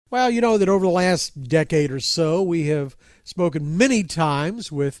Well, you know that over the last decade or so, we have spoken many times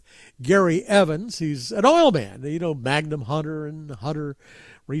with Gary Evans. He's an oil man, you know, Magnum Hunter and Hunter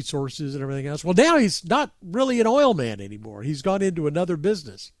Resources and everything else. Well, now he's not really an oil man anymore. He's gone into another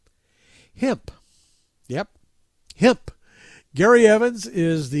business, hemp. Yep, hemp. Gary Evans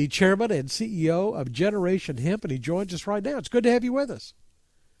is the chairman and CEO of Generation Hemp, and he joins us right now. It's good to have you with us.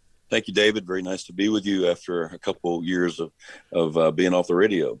 Thank you, David. Very nice to be with you after a couple years of being off the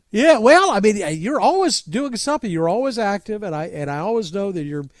radio. Yeah, well, I mean, you're always doing something. You're always active, and I always know that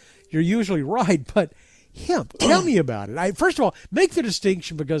you're usually right. But hemp, tell me about it. First of all, make the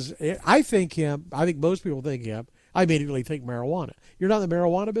distinction, because I think hemp. I think most people think hemp. I immediately think marijuana. You're not in the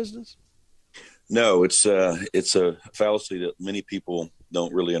marijuana business? No, it's a fallacy that many people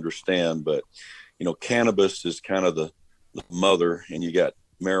don't really understand. But you know, cannabis is kind of the mother, and you got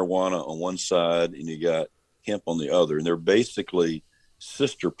marijuana on one side and you got hemp on the other, and they're basically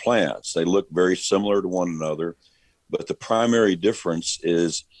sister plants. They look very similar to one another, but the primary difference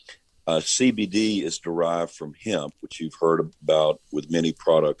is CBD is derived from hemp, which you've heard about with many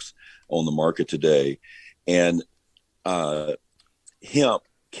products on the market today, and hemp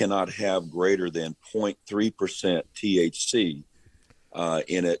cannot have greater than 0.3% THC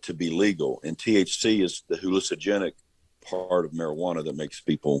in it to be legal, and THC is the hallucinogenic part of marijuana that makes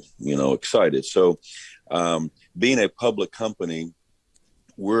people, you know, excited. So being a public company,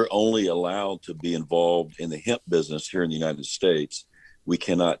 we're only allowed to be involved in the hemp business here in the United States. We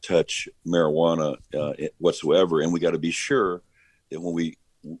cannot touch marijuana whatsoever. And we got to be sure that when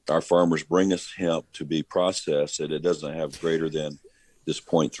our farmers bring us hemp to be processed, that it doesn't have greater than this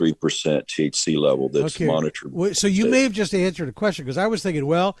 0.3% THC level that's monitored. Well, so you may have just answered a question, because I was thinking,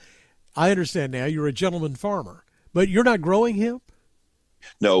 well, I understand now you're a gentleman farmer. But you're not growing hemp?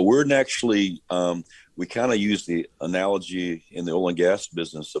 No, we're actually, we kind of use the analogy in the oil and gas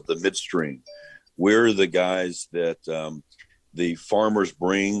business of the midstream. We're the guys that the farmers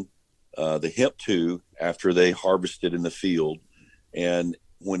bring the hemp to after they harvest it in the field. And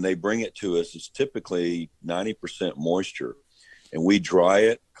when they bring it to us, it's typically 90% moisture. And we dry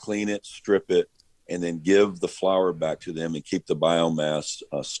it, clean it, strip it, and then give the flower back to them and keep the biomass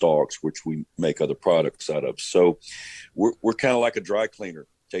stalks, which we make other products out of. So we're kind of like a dry cleaner.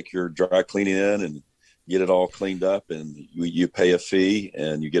 Take your dry cleaning in and get it all cleaned up, and you pay a fee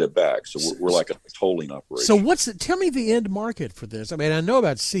and you get it back. So we're like a tolling operation. So tell me the end market for this. I mean, I know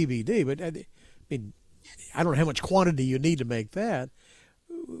about CBD, but I don't know how much quantity you need to make that.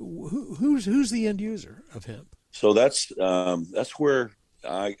 Who's the end user of hemp? So that's where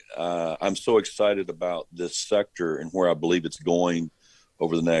I'm so excited about this sector and where I believe it's going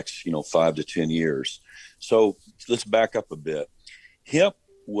over the next, 5 to 10 years. So let's back up a bit. Hemp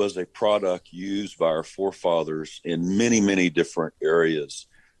was a product used by our forefathers in many, many different areas.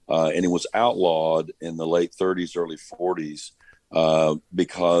 And it was outlawed in the late 30s, early 40s,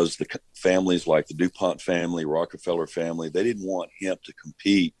 because the families like the DuPont family, Rockefeller family, they didn't want hemp to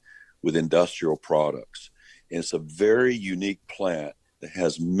compete with industrial products. And it's a very unique plant that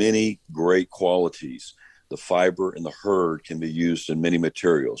has many great qualities. The fiber and the hurd can be used in many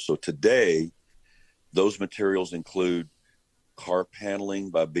materials. So today, those materials include car paneling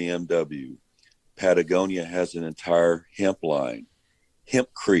by BMW. Patagonia has an entire hemp line.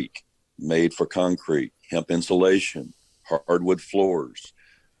 Hempcrete, made for concrete. Hemp insulation, hardwood floors,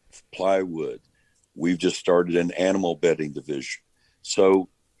 plywood. We've just started an animal bedding division. So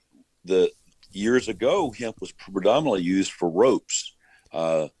years ago, hemp was predominantly used for ropes.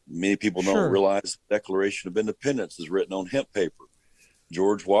 Many people don't realize the Declaration of Independence is written on hemp paper.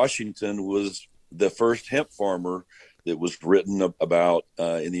 George Washington was the first hemp farmer that was written about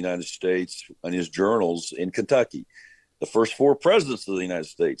in the United States in his journals in Kentucky. The first 4 presidents of the United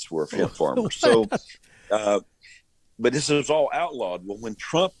States were hemp farmers. So, but this is all outlawed. Well, when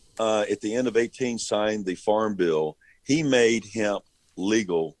Trump at the end of 2018 signed the Farm Bill, he made hemp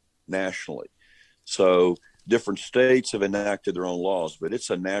legal nationally. So different states have enacted their own laws, but it's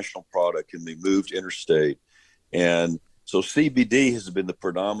a national product, can be moved interstate. And so CBD has been the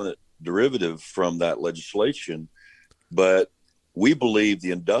predominant derivative from that legislation, but we believe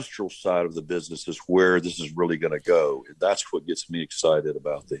the industrial side of the business is where this is really going to go. And that's what gets me excited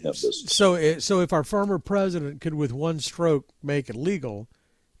about the hemp business. So if our former president could with one stroke make it legal,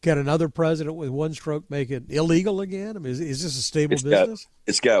 can another president with one stroke make it illegal again? I mean, is this a stable business?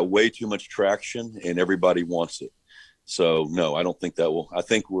 It's got way too much traction, and everybody wants it. So, no, I don't think that will. I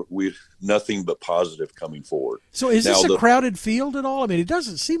think we're nothing but positive coming forward. So is this a crowded field at all? I mean, it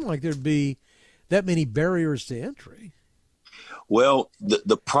doesn't seem like there'd be that many barriers to entry. Well,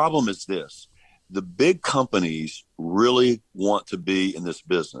 the problem is this. the big companies really want to be in this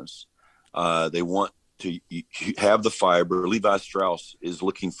business. They want to have the fiber. Levi Strauss is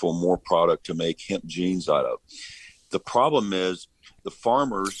looking for more product to make hemp jeans out of. The problem is the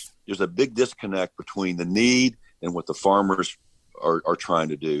farmers, there's a big disconnect between the need and what the farmers are trying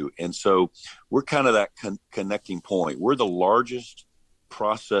to do. And so we're kind of that connecting point. We're the largest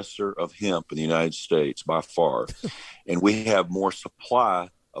processor of hemp in the United States by far. And we have more supply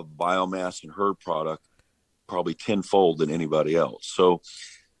of biomass and herd product, probably tenfold than anybody else. So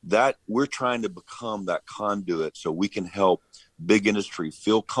that we're trying to become that conduit so we can help big industry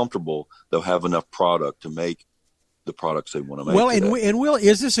feel comfortable they'll have enough product to make the products they want to make. Well, and Will,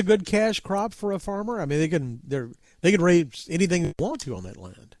 is this a good cash crop for a farmer? I mean, they can raise anything they want to on that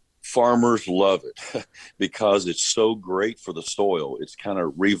land. Farmers love it because it's so great for the soil. It's kind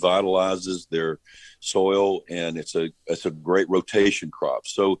of revitalizes their soil, and it's a great rotation crop.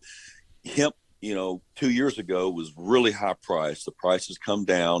 So hemp, 2 years ago was really high price. The price has come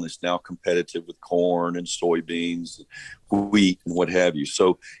down. It's now competitive with corn and soybeans, wheat, and what have you.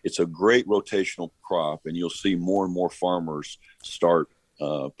 So it's a great rotational crop, and you'll see more and more farmers start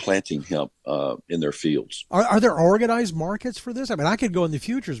planting hemp in their fields. Are there organized markets for this? I mean, I could go in the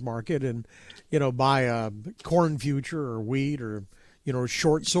futures market and, buy a corn future or wheat or,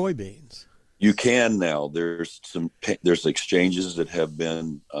 short soybeans. You can now. There's exchanges that have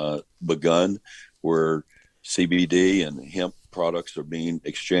been begun where CBD and hemp products are being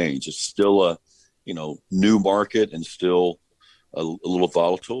exchanged. It's still a new market and still a little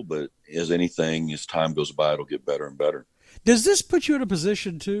volatile, but as anything, as time goes by, it'll get better and better. Does this put you in a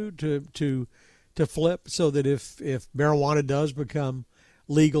position to flip so that if marijuana does become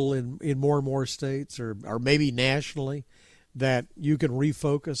legal in more and more states or maybe nationally, that you can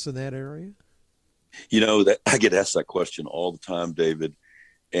refocus in that area? That I get asked that question all the time, David.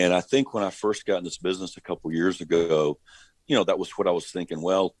 And I think when I first got in this business a couple of years ago, that was what I was thinking.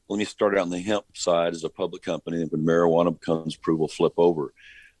 Well, let me start out on the hemp side as a public company, and when marijuana becomes approved, we'll flip over.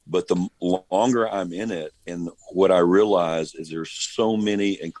 But the longer I'm in it, and what I realize is there's so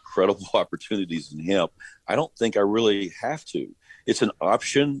many incredible opportunities in hemp, I don't think I really have to. It's an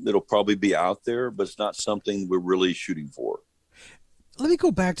option that'll probably be out there, but it's not something we're really shooting for. Let me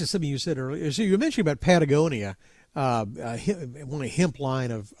go back to something you said earlier. So you mentioned about Patagonia, one a hemp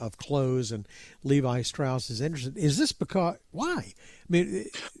line of clothes, and Levi Strauss is interested. Is this because why? I mean,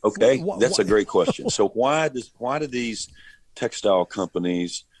 okay, that's a great question. So why do these textile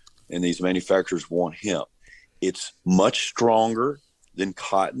companies and these manufacturers want hemp? It's much stronger than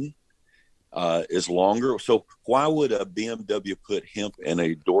cotton. Is longer. So why would a BMW put hemp in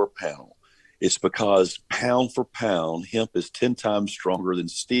a door panel? It's because pound for pound, hemp is 10 times stronger than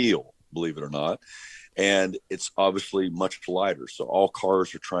steel, believe it or not. And it's obviously much lighter. So all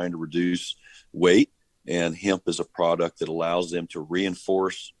cars are trying to reduce weight, and hemp is a product that allows them to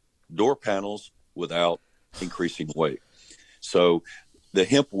reinforce door panels without increasing weight. So the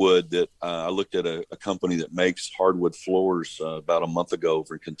hemp wood that I looked at a company that makes hardwood floors about a month ago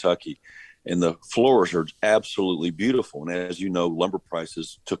over in Kentucky. And the floors are absolutely beautiful. And as you know, lumber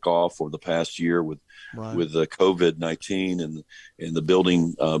prices took off over the past year with the COVID-19 and the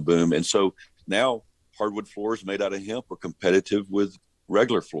building boom. And so now hardwood floors made out of hemp are competitive with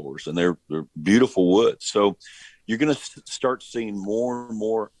regular floors, and they're beautiful wood. So you're going to start seeing more and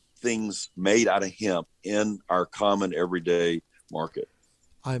more things made out of hemp in our common everyday market.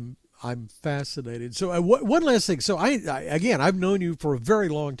 I'm fascinated. So one last thing. So I've known you for a very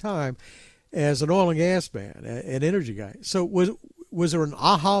long time as an oil and gas man, an energy guy. So was there an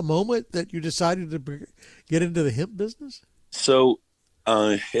aha moment that you decided to get into the hemp business? So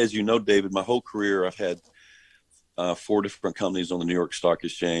as you know, David, my whole career I've had 4 different companies on the New York Stock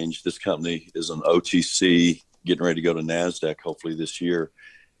Exchange. This company is an OTC, getting ready to go to NASDAQ hopefully this year.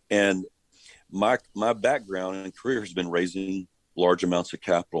 And my background and career has been raising large amounts of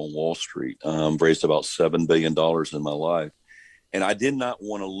capital on Wall Street. Raised about $7 billion in my life. And I did not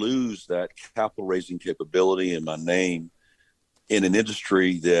want to lose that capital raising capability and my name in an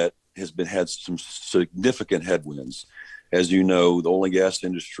industry that has had some significant headwinds. As you know, the oil and gas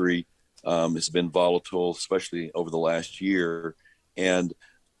industry has been volatile, especially over the last year. And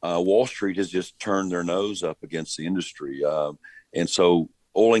Wall Street has just turned their nose up against the industry. And so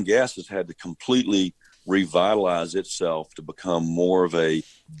oil and gas has had to completely revitalize itself to become more of a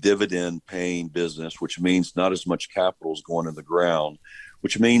dividend paying business, which means not as much capital is going in the ground,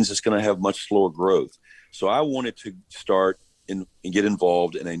 which means it's going to have much slower growth. So I wanted to start and get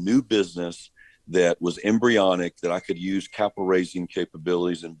involved in a new business that was embryonic, that I could use capital raising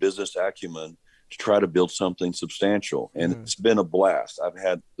capabilities and business acumen to try to build something substantial. And It's been a blast. I've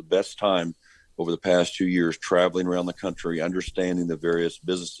had the best time over the past 2 years, traveling around the country, understanding the various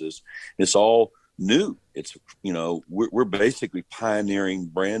businesses. It's all new. It's, we're basically pioneering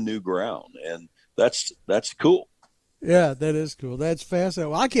brand new ground, and that's cool. Yeah, that is cool. That's fascinating.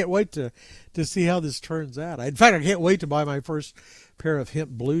 Well, I can't wait to see how this turns out. In fact, I can't wait to buy my first pair of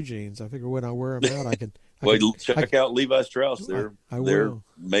hemp blue jeans. I figure when I wear them out, I can. Check out Levi Strauss. They're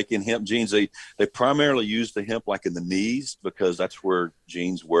making hemp jeans. They primarily use the hemp like in the knees because that's where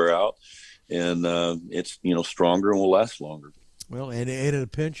jeans wear out, and it's stronger and will last longer. Well, and in a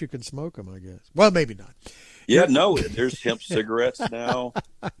pinch you can smoke them, I guess. Well, maybe not. Yeah, no, there's hemp cigarettes now,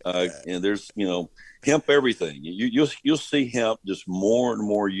 and there's hemp everything. You'll see hemp just more and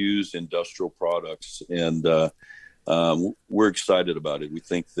more used in industrial products, and we're excited about it. We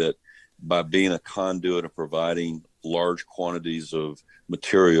think that by being a conduit of providing large quantities of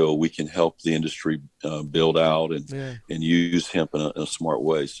material, we can help the industry build out and use hemp in a smart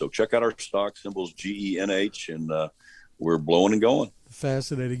way. So check out our stock symbols, GENH, and we're blowing and going.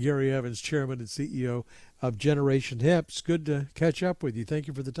 Fascinating. Gary Evans, Chairman and CEO of Generation Hemp. It's good to catch up with you. Thank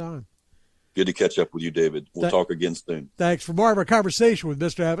you for the time. Good to catch up with you, David. We'll talk again soon. Thanks. For more of our conversation with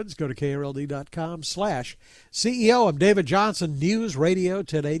Mr. Evans, go to KRLD.com/CEO. I'm David Johnson, News Radio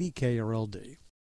 1080 KRLD.